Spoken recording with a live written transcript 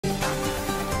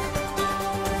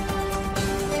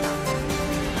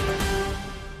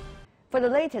For the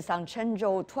latest on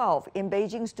Chenzhou 12, in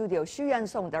Beijing studio, Xu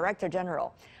Yuansong, Director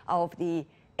General of the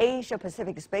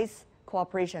Asia-Pacific Space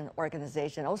Cooperation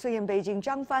Organization. Also in Beijing,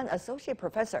 Zhang Fan, Associate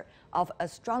Professor of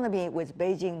Astronomy with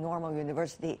Beijing Normal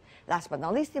University. Last but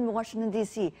not least, in Washington,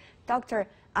 D.C., Dr.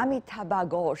 Amitabh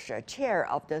Ghosh, Chair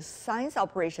of the Science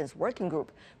Operations Working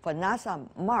Group for NASA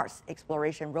Mars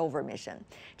Exploration Rover Mission.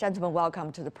 Gentlemen,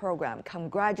 welcome to the program.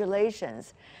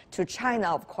 Congratulations to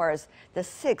China, of course, the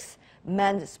 6th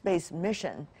manned space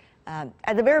mission.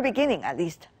 At the very beginning, at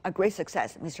least, a great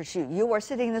success. Mr. Xu, you were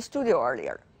sitting in the studio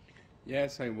earlier.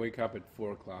 Yes, I wake up at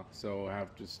 4 o'clock, so I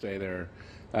have to stay there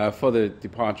for the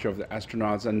departure of the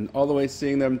astronauts and all the way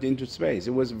seeing them into space.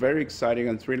 It was a very exciting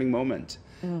and thrilling moment,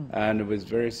 and it was a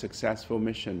very successful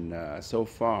mission so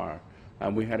far.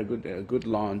 We had a good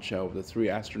launch of the 3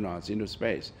 astronauts into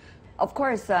space. Of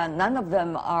course, none of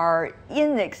them are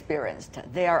inexperienced.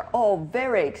 They are all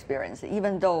very experienced,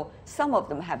 even though some of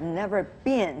them have never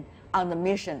been on the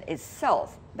mission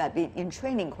itself, but been in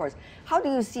training course. How do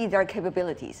you see their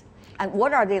capabilities? And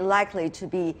what are they likely to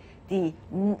be the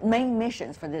main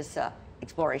missions for this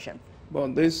exploration? Well,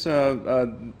 this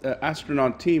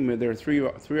astronaut team, there are three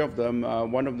of them.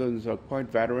 One of them is quite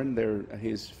veteran.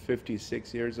 He's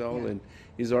 56 years old, and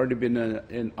he's already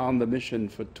been on the mission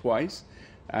for twice.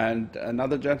 And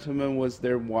another gentleman was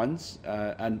there once,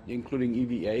 and including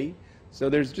EVA. So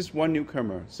there's just one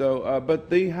newcomer. So, but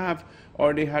they have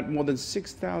already had more than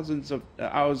 6,000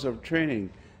 hours of training,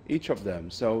 each of them.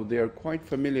 So they are quite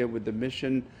familiar with the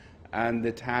mission and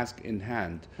the task in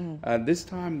hand. This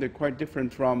time they're quite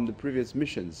different from the previous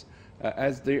missions.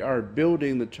 As they are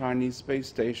building the Chinese space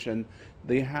station,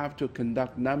 they have to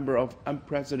conduct a number of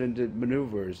unprecedented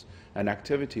maneuvers and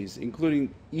activities,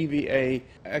 including EVA,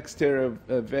 exterior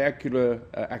vehicular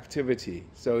activity.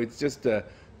 So it's just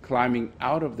climbing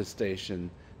out of the station,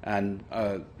 and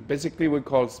basically we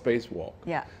call it spacewalk.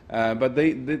 Yeah. But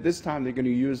this time they're going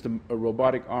to use a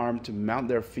robotic arm to mount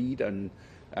their feet and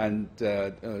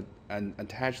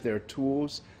attach their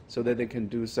tools so that they can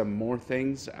do some more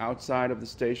things outside of the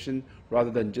station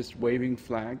rather than just waving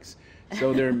flags.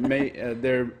 So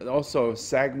there are also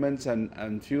segments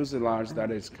and fuselage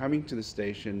that is coming to the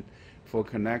station for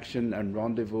connection and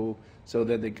rendezvous, so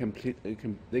that they can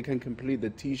complete the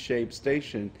T-shaped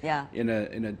station in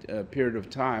a period of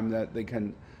time that they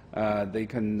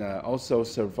can also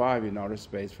survive in outer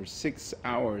space for 6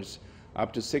 hours,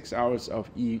 up to 6 hours of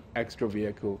extra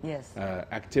vehicle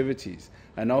activities,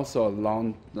 and also a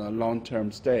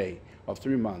long-term stay of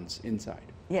 3 months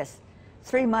inside. Yes,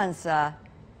 3 months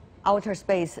outer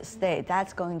space stay.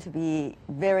 That's going to be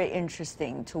very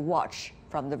interesting to watch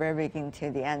from the very beginning to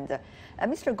the end.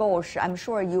 Mr. Ghosh, I'm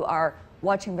sure you are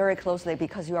watching very closely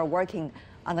because you are working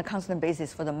on a constant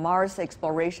basis for the Mars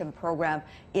exploration program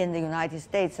in the United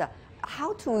States.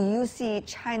 How do you see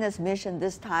China's mission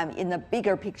this time in the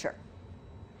bigger picture?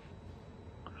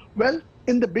 Well,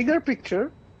 in the bigger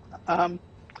picture,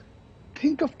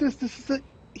 think of this is a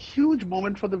huge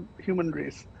moment for the human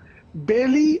race.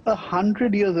 Barely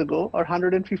 100 years ago or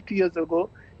 150 years ago,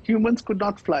 humans could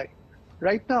not fly.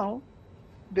 Right now,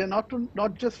 they're not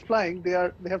just flying, they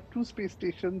have 2 space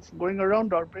stations going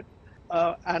around orbit,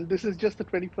 and this is just the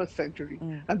 21st century.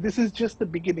 And this is just the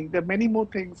beginning. There are many more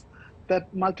things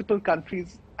that multiple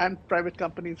countries and private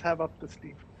companies have up the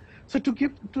sleeve. So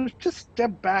to just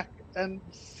step back and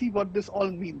see what this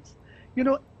all means. You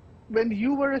know, when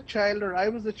you were a child or I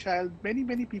was a child,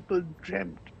 many people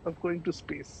dreamt of going to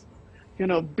space. You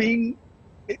know, being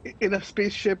in a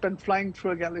spaceship and flying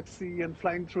through a galaxy and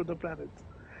flying through the planets.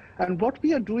 And what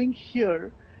we are doing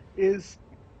here is,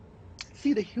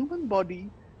 see, the human body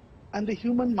and the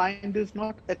human mind is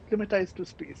not acclimatized to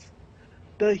space.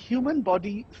 The human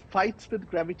body fights with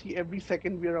gravity every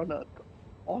second we are on Earth.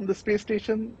 On the space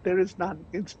station, there is none.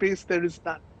 In space, there is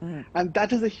none. And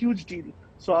that is a huge deal.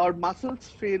 So our muscles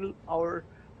fail, our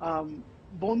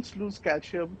bones lose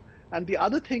calcium. And the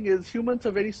other thing is, humans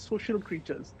are very social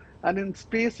creatures. And in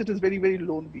space, it is very, very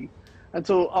lonely. And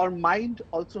so our mind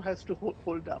also has to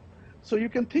hold up. So you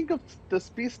can think of the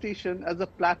space station as a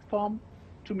platform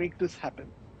to make this happen,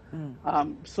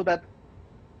 so that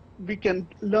we can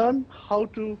learn how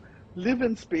to live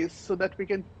in space, so that we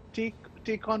can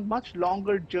take on much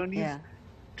longer journeys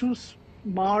to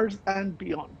Mars and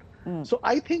beyond. So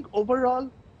I think overall,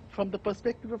 from the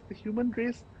perspective of the human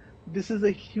race, this is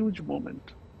a huge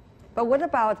moment. But what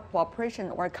about cooperation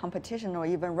or competition or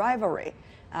even rivalry?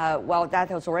 Well,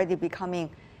 that is already becoming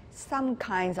some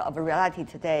kinds of a reality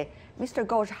today. Mr.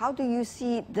 Ghosh, how do you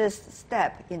see this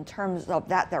step in terms of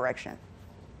that direction?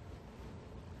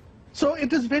 So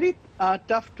it is very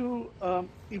tough to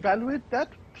evaluate that.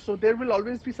 So there will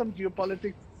always be some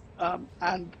geopolitics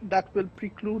and that will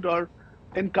preclude or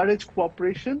encourage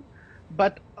cooperation.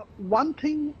 But one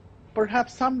thing,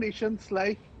 perhaps some nations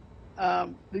like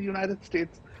the United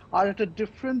States are at a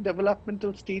different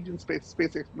developmental stage in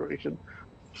space exploration.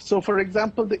 So, for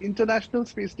example, the International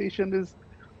Space Station is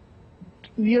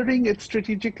nearing its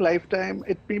strategic lifetime.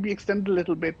 It may be extended a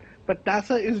little bit, but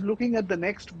NASA is looking at the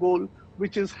next goal,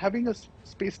 which is having a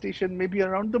space station maybe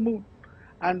around the moon.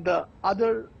 And the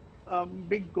other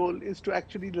big goal is to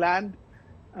actually land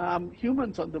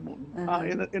humans on the moon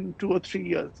in 2 or 3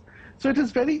 years. So it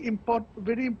is very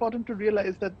important to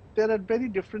realize that there are very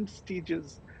different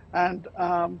stages. And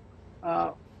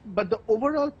but the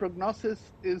overall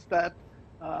prognosis is that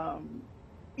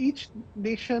each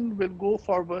nation will go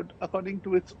forward according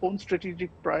to its own strategic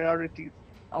priorities.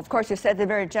 Of course, you said it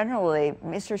very generally.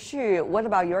 Mr. Xu, what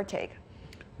about your take?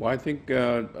 Well, I think,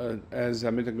 as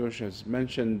Mr. Ghosh has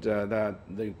mentioned, that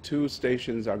the two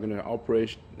stations are going to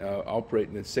operate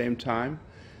at the same time.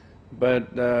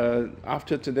 But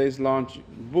after today's launch,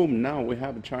 boom, now we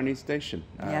have a Chinese station,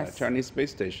 Yes. Chinese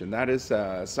space station. That is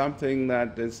something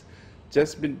that has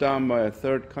just been done by a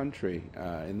third country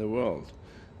in the world.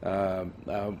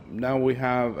 Now we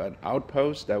have an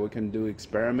outpost that we can do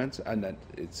experiments, and that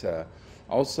it's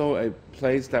also a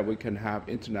place that we can have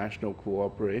international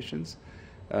cooperations.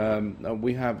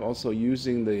 We have also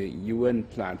using the UN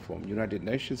platform, United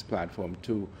Nations platform,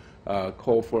 to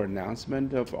call for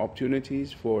announcement of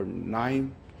opportunities for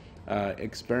 9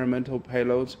 experimental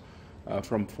payloads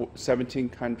from 17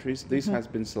 countries. This has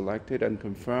been selected and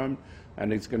confirmed,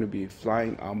 and it's going to be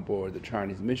flying on board the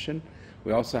Chinese mission.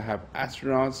 We also have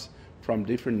astronauts from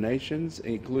different nations,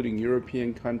 including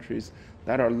European countries,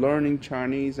 that are learning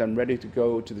Chinese and ready to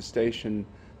go to the station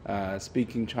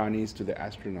speaking Chinese to the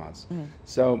astronauts.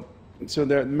 So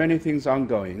there are many things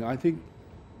ongoing. I think,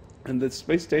 and the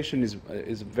space station is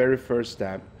a very first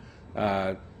step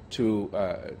to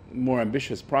more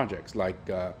ambitious projects like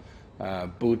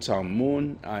boots on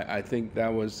moon. I think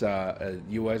that was a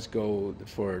U.S. goal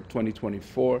for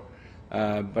 2024.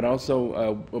 But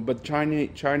also, but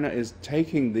China is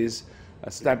taking this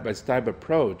step-by-step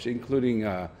approach, including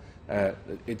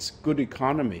its good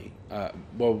economy.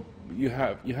 Well, you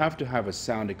have to have a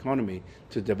sound economy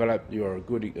to develop your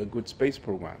a good space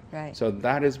program. Right. So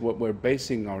that is what we're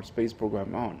basing our space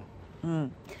program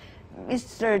on.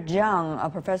 Mr.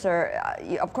 Jiang, Professor,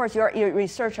 of course, your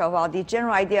research about the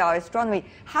general idea of astronomy,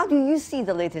 how do you see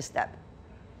the latest step?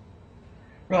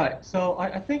 Right. So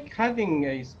I think having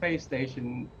a space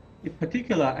station, in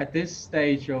particular at this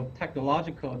stage of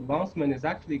technological advancement, is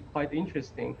actually quite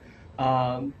interesting.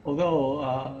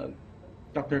 Although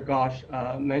Dr. Ghosh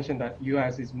mentioned that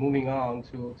U.S. is moving on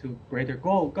to greater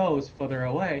goals further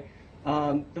away,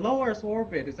 the low Earth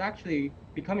orbit is actually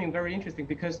becoming very interesting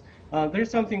because there's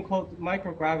something called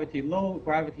microgravity, low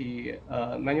gravity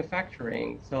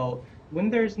manufacturing. So when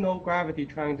there's no gravity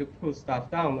trying to pull stuff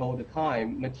down all the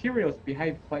time, materials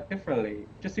behave quite differently.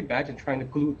 Just imagine trying to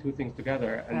glue two things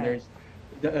together, and Right.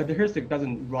 the adhesive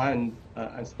doesn't run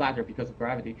and splatter because of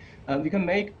gravity. You can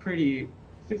make pretty,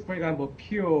 for example,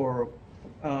 pure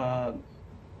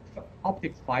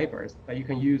optics fibers that you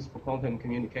can use for quantum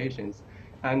communications.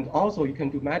 And also you can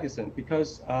do medicine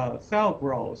because cell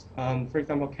growth, for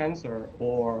example, cancer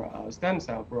or stem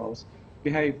cell growth,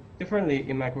 behave differently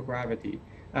in microgravity.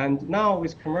 And now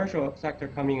with commercial sector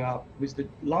coming up, with the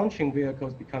launching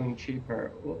vehicles becoming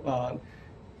cheaper,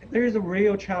 there is a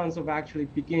real chance of actually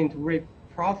beginning to reap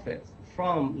profits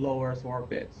from low Earth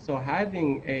orbit. So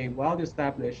having a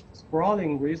well-established,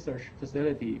 sprawling research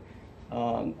facility,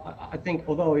 I think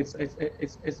although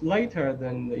it's later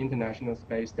than the International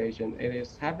Space Station, it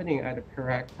is happening at a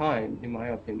correct time, in my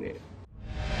opinion.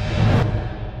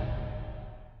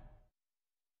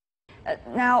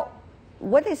 Now,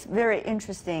 what is very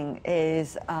interesting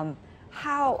is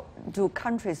how do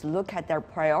countries look at their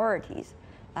priorities?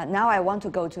 Now I want to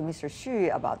go to Mr.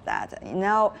 Xu about that.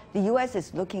 Now the U.S.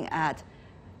 is looking at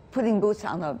putting boots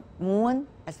on the moon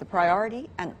as the priority,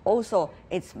 and also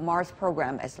its Mars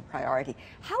program as the priority.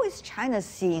 How is China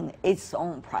seeing its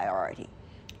own priority?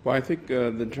 Well, I think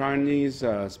the Chinese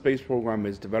space program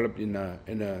is developed in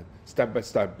a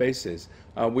step-by-step basis.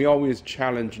 We always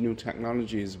challenge new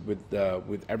technologies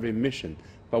with every mission,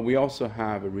 but we also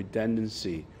have a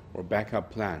redundancy or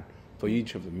backup plan for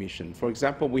each of the missions. For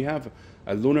example, we have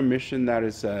a lunar mission that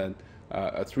is a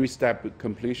 3-step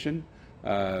completion,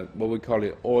 what we call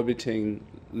it orbiting,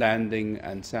 landing,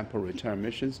 and sample return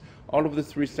missions. All of the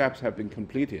 3 steps have been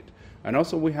completed. And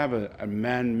also we have a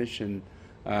manned mission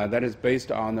that is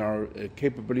based on our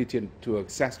capability to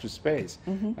access to space,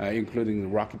 including the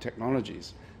rocket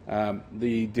technologies.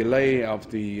 The delay of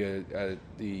the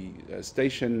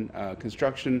station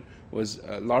construction was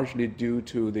largely due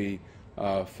to the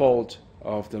fault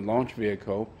of the launch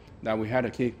vehicle that we had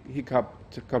a hiccup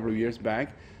a couple of years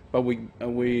back, but we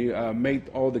made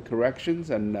all the corrections,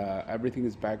 and everything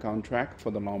is back on track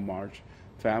for the Long March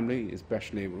family,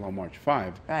 especially Long March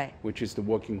 5, right, which is the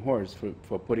working horse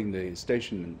for putting the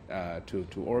station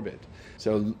to orbit.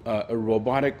 So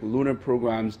robotic lunar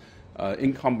programs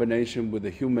in combination with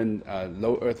the human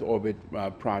low Earth orbit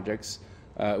projects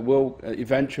will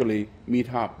eventually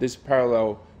meet up. This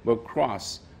parallel will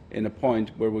cross in a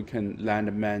point where we can land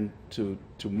a man to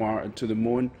the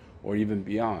moon or even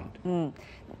beyond.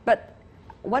 But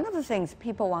one of the things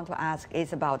people want to ask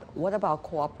is what about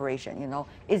cooperation? You know,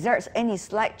 is there any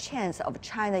slight chance of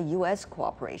China-U.S.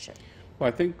 cooperation? Well,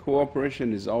 I think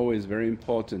cooperation is always very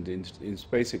important in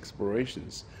space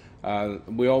explorations.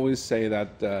 We always say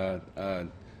that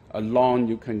alone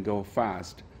you can go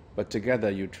fast, but together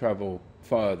you travel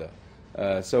further.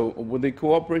 So with the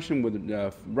cooperation with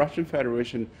the Russian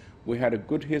Federation, we had a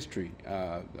good history.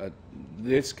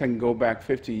 This can go back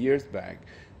 50 years back.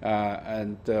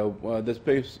 And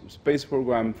the space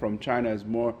program from China is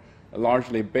more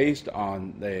largely based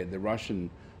on the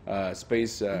Russian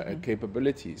space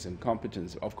capabilities and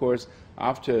competence. Of course,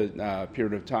 after a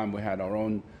period of time, we had our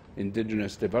own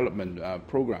indigenous development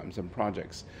programs and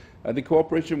projects. The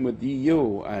cooperation with the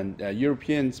EU and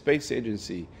European Space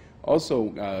Agency also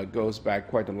goes back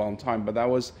quite a long time, but that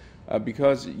was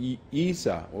because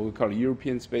ESA, what we call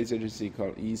European Space Agency,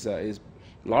 called ESA, is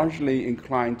largely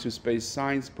inclined to space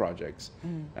science projects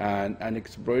and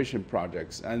exploration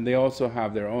projects, and they also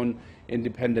have their own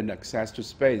independent access to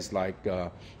space, like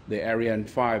the Ariane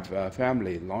 5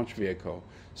 family launch vehicle.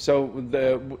 So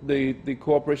the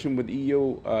cooperation with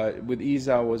EU, with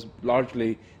ESA, was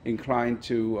largely inclined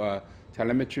to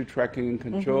telemetry tracking and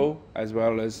control, as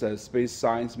well as space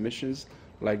science missions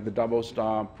like the Double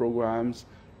Star programs,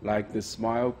 like the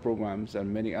SMILE programs,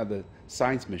 and many other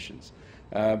science missions.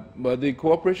 But the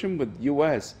cooperation with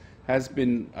U.S. has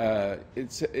been,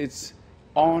 it's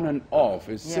on and off.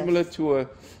 It's similar to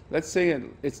let's say,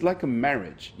 it's like a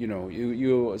marriage. You know,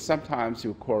 you sometimes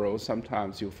you quarrel,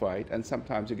 sometimes you fight, and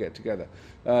sometimes you get together.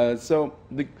 So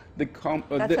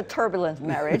that's a turbulent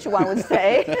marriage, one would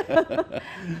say.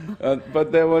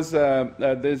 But there was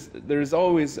there's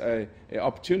always a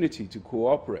opportunity to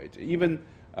cooperate. Even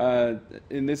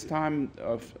in this time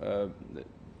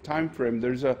frame,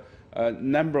 there's a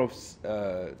number of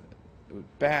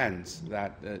bans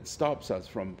that stops us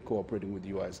from cooperating with the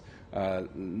U.S.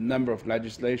 Number of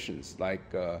legislations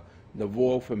like the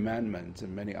Wolf Amendment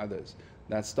and many others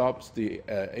that stops the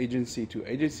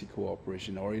agency-to-agency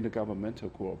cooperation or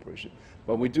intergovernmental cooperation.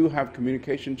 But we do have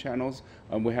communication channels,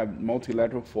 and we have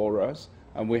multilateral forums,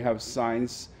 and we have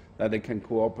science that they can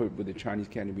cooperate with the Chinese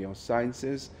Academy of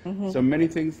Sciences. So many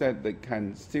things that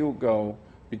can still go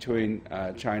between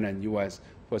China and U.S.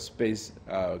 for space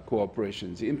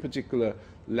cooperations, in particular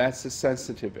less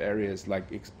sensitive areas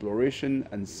like exploration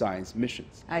and science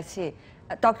missions. I see.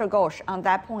 Dr. Ghosh, on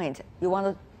that point, you want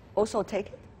to also take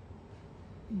it?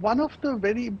 One of the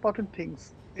very important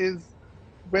things is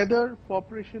whether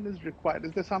cooperation is required.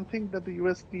 Is there something that the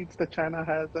U.S. needs that China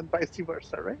has, and vice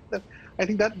versa, right? I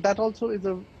think that also is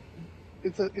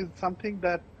something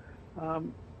that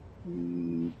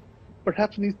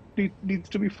perhaps needs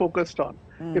to be focused on.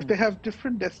 If they have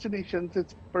different destinations,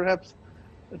 it's perhaps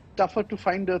tougher to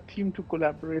find a theme to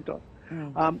collaborate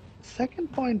on.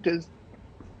 Second point is,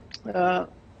 I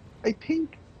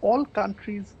think all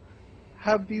countries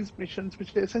have these missions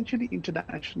which are essentially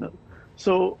international.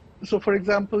 So for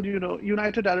example, you know,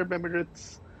 United Arab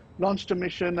Emirates launched a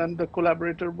mission, and the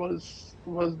collaborator was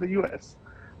the US.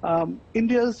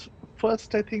 India's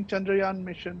first, I think, Chandrayaan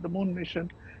mission, the moon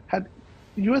mission, had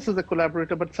US as a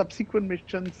collaborator, but subsequent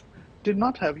missions did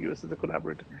not have US as a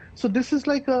collaborator. So this is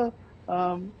like a,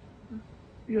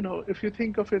 you know, if you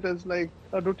think of it as like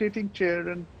a rotating chair,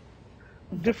 and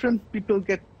different people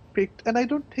get picked, and I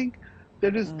don't think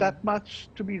there is that much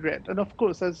to be read. And of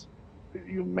course, as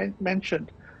you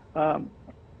mentioned,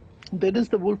 there is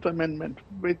the Wolf Amendment,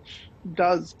 which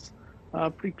does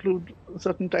preclude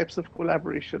certain types of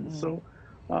collaboration.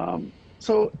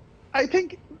 So I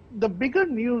think the bigger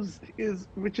news is,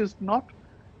 which is not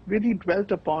really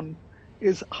dwelt upon,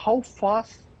 is how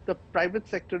fast the private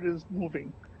sector is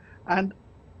moving. And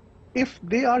if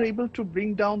they are able to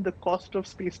bring down the cost of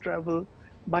space travel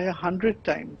by 100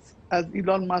 times, as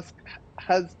Elon Musk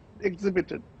has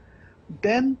exhibited,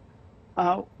 then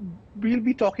uh, we'll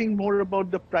be talking more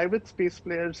about the private space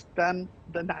players than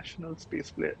the national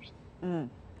space players.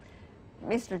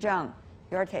 Mr. Zhang,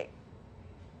 your take.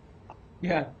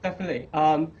 Yeah, definitely.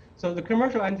 So the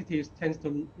commercial entities tends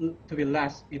to be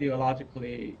less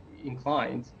ideologically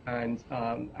inclined, and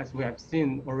as we have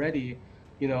seen already,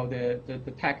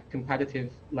 the tech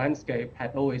competitive landscape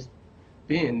had always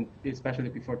been, especially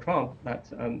before Trump, that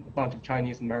a bunch of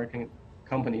Chinese American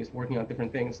companies working on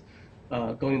different things,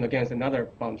 going against another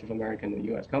bunch of American and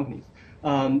U.S. companies.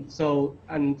 So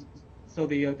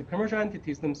the commercial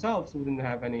entities themselves wouldn't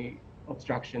have any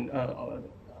obstruction.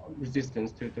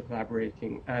 Resistance to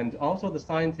collaborating, and also the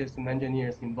scientists and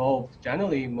engineers involved,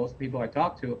 generally most people I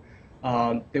talk to,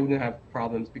 they wouldn't have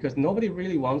problems, because nobody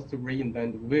really wants to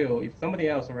reinvent the wheel. If somebody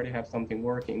else already has something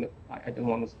working, I don't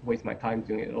want to waste my time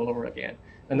doing it all over again.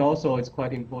 And also it's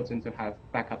quite important to have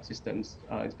backup systems,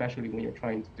 especially when you're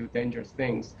trying to do dangerous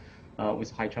things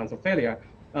with high chance of failure.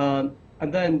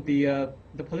 And then the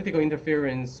political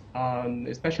interference,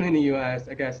 especially in the U.S.,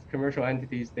 I guess commercial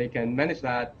entities, they can manage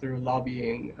that through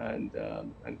lobbying and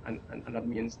other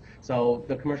means. So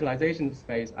the commercialization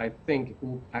space, I think,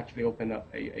 will actually open up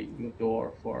a new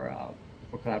door for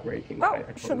collaborating. Well,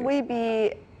 should we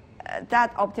be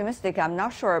that optimistic? I'm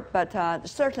not sure, but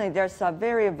certainly there's a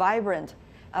very vibrant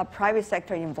private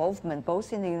sector involvement,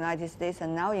 both in the United States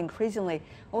and now increasingly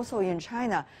also in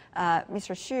China.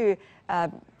 Mr. Xu,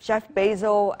 Jeff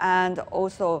Bezos and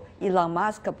also Elon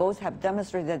Musk both have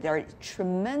demonstrated their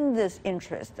tremendous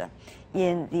interest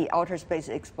in the outer space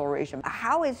exploration.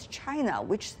 How is China,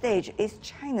 which stage is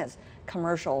China's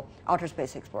commercial outer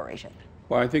space exploration?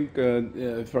 Well, I think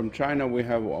from China we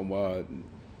have,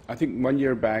 I think 1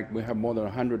 year back we have more than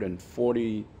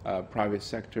 140 private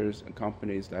sectors and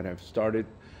companies that have started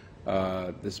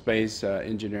the space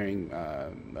engineering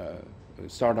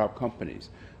startup companies.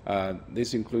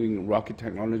 This including rocket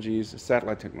technologies,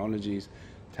 satellite technologies,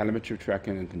 telemetry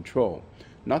tracking and control.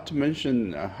 Not to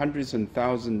mention hundreds and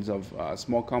thousands of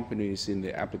small companies in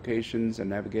the applications and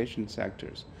navigation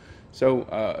sectors. So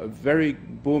a very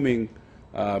booming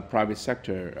private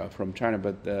sector from China,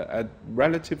 but at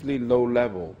relatively low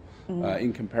level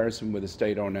in comparison with the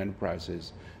state-owned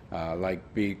enterprises like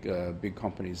big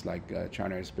companies like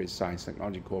China Aerospace Science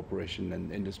Technology Corporation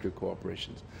and industry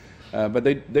corporations. But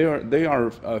they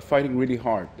are fighting really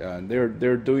hard.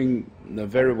 They're doing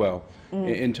very well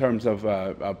in terms of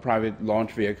private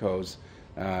launch vehicles.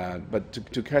 But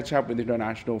to catch up with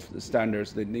international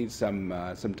standards, they need some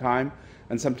time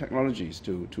and some technologies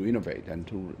to innovate and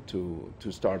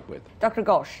to start with. Dr.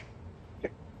 Ghosh.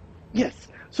 Yes.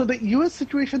 So the US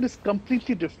situation is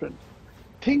completely different.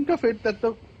 Think of it that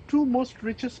the two most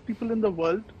richest people in the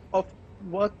world, of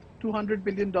worth $200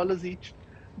 billion each,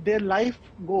 their life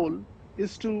goal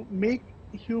is to make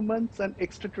humans an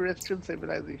extraterrestrial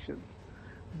civilization.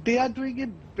 They are doing it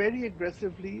very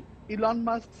aggressively. Elon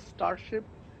Musk's Starship,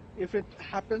 if it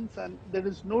happens, and there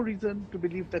is no reason to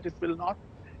believe that it will not,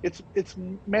 it's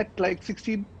met like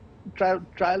 16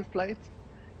 trial flights.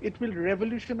 It will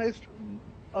revolutionize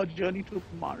a journey to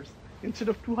Mars. Instead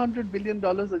of $200 billion,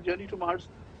 a journey to Mars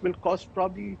will cost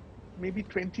probably maybe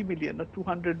 20 million or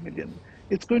 200 million.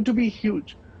 It's going to be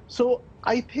huge. So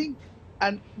I think,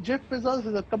 and Jeff Bezos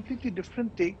has a completely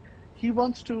different take. He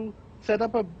wants to set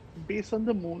up a base on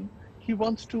the moon. He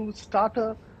wants to start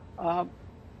a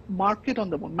market on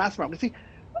the moon, mass market. See,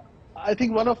 I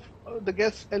think one of the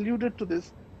guests alluded to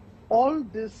this. All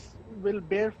this will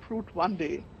bear fruit one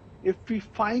day if we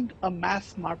find a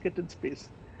mass market in space.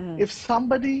 If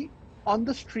somebody on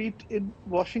the street in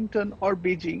Washington or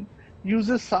Beijing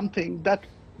uses something that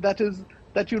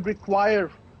you require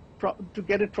to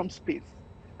get it from space,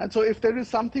 and so if there is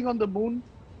something on the moon,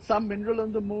 some mineral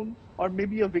on the moon, or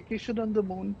maybe a vacation on the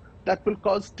moon that will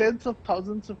cause tens of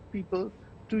thousands of people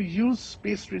to use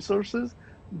space resources,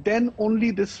 then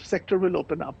only this sector will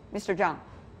open up. Mr. Zhang.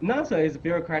 NASA is a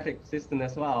bureaucratic system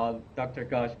as well. Dr.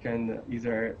 Ghosh can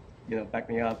either back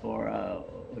me up or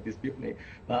dispute me.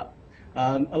 But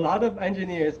a lot of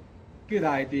engineers, good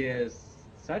ideas,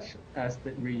 such as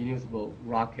the reusable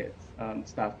rockets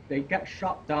stuff, they get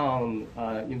shot down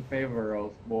in favor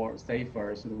of more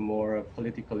safer, sort of more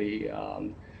politically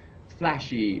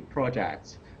flashy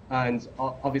projects. And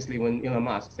obviously when Elon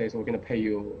Musk says we're going to pay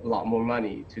you a lot more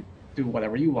money to do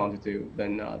whatever you want to do,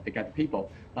 then they get the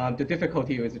people. The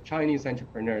difficulty with the Chinese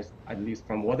entrepreneurs, at least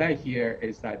from what I hear,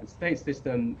 is that the state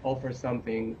system offers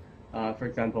something, for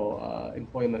example,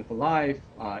 employment for life,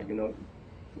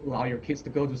 allow your kids to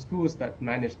go to schools that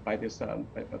managed by this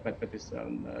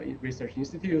research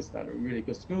institutes that are really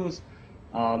good schools.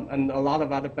 and a lot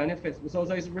of other benefits. So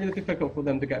it's really difficult for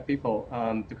them to get people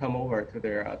to come over to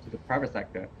the private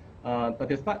sector. But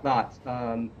despite that,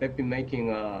 they've been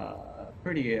making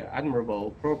pretty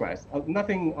admirable progress.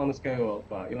 Nothing on the scale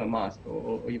of Elon Musk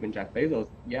or even Jeff Bezos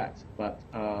yet, but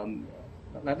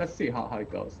let's see how it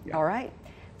goes. Yeah. All right.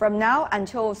 From now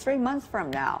until 3 months from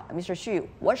now, Mr. Xu,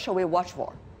 what shall we watch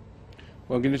for?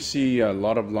 We're going to see a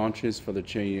lot of launches for the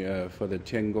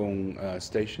Tiangong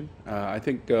station. I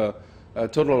think a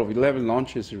total of 11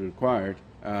 launches is required,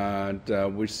 and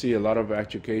we see a lot of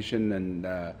education and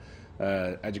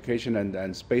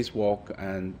spacewalk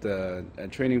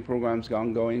and training programs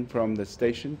ongoing from the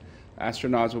station.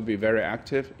 Astronauts will be very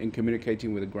active in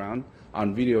communicating with the ground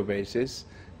on video basis,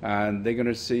 and they're going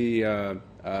to see.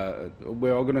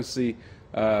 We're all going to see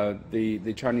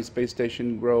the Chinese space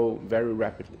station grow very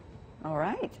rapidly. All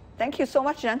right. Thank you so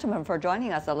much, gentlemen, for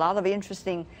joining us. A lot of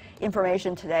interesting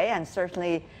information today, and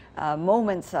certainly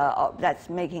moments that's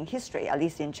making history, at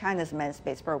least in China's manned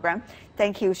space program.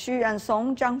 Thank you, Xu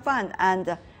Yansong, Zhang Fan,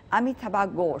 and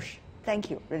Amitabh Ghosh.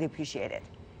 Thank you. Really appreciate it.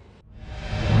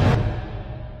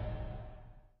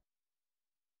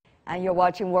 And you're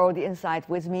watching World Insight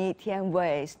with me,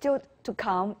 Tianhe. Still to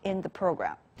come in the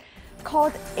program.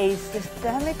 Called a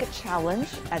systemic challenge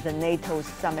at the NATO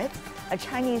summit, a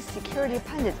Chinese security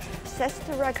pundit sets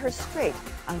the record straight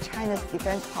on China's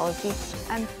defense policy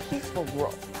and peaceful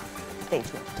world. Stay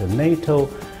tuned. The NATO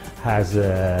has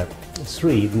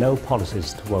 3 no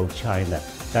policies toward China.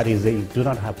 That is, they do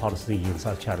not have policy in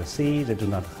South China Sea, they do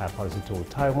not have policy toward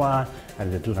Taiwan,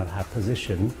 and they do not have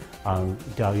position on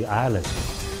Diaoyu Island.